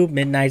 2,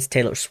 Midnight's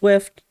Taylor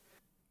Swift.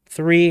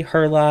 3,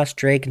 Her Loss,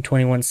 Drake and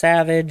 21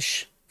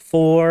 Savage.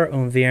 4,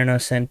 Un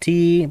Vierno Sin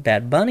Ti,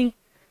 Bad Bunny.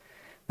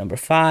 Number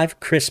 5,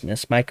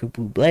 Christmas, Michael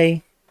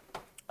Bublé.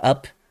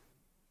 Up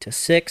to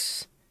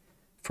 6.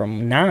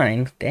 From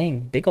 9, dang,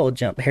 big old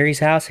jump. Harry's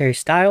House, Harry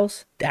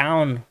Styles.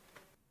 Down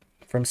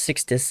from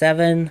 6 to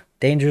 7,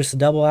 Dangerous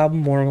Double Album,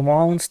 Morgan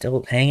Wallen.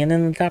 Still hanging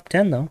in the top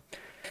 10, though.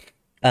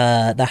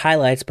 The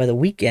Highlights by The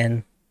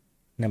Weeknd.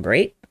 Number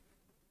 8.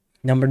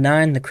 Number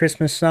 9, The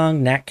Christmas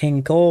Song, Nat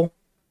King Cole.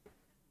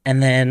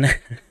 And then,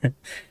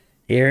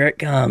 here it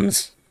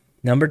comes.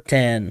 Number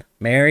 10,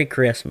 Merry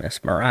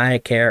Christmas, Mariah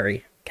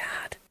Carey.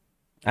 God,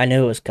 I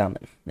knew it was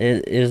coming.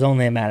 It was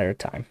only a matter of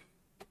time.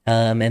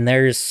 And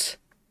there's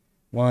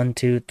 1,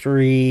 2,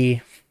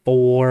 3,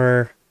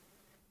 4,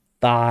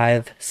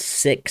 5,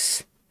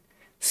 6.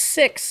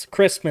 6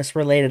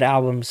 Christmas-related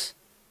albums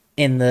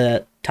in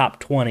the top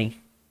 20.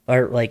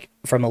 Or, like,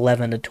 from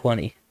 11 to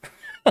 20.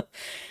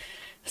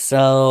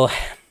 So,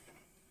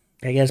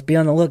 I guess be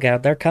on the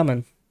lookout. They're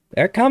coming.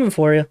 They're coming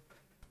for you.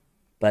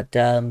 But,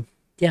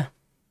 yeah.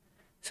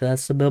 So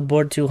that's the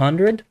Billboard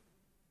 200.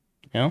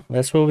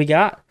 That's what we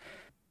got.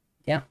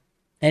 Yeah.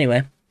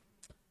 Anyway,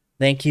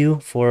 thank you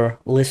for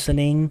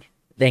listening.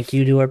 Thank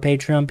you to our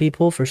Patreon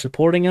people for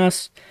supporting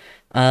us.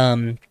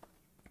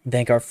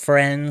 Thank our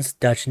friends,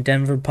 Dutch and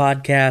Denver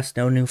podcast,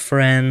 No New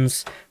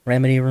Friends,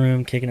 Remedy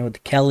Room, Kicking It with the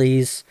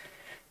Kellys.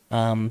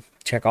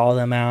 Check all of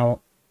them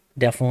out.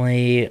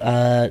 Definitely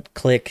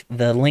click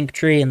the link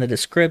tree in the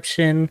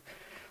description.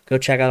 Go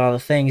check out all the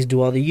things.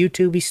 Do all the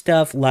YouTube-y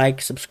stuff. Like,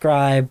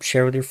 subscribe,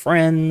 share with your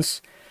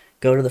friends.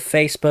 Go to the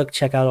Facebook.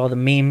 Check out all the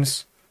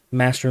memes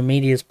Master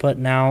Media is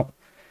putting out.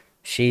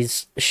 She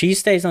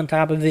stays on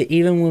top of it.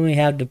 Even when we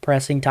have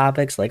depressing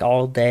topics like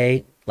all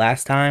day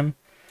last time,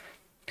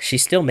 she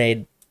still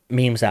made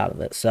memes out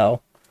of it.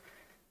 So,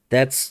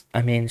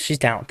 she's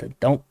talented.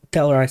 Don't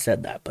tell her I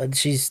said that, but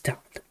she's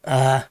talented.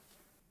 But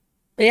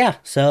yeah,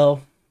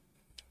 so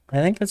I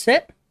think that's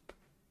it.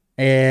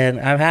 And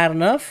I've had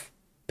enough.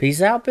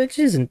 Peace out,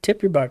 bitches, and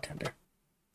tip your bartender.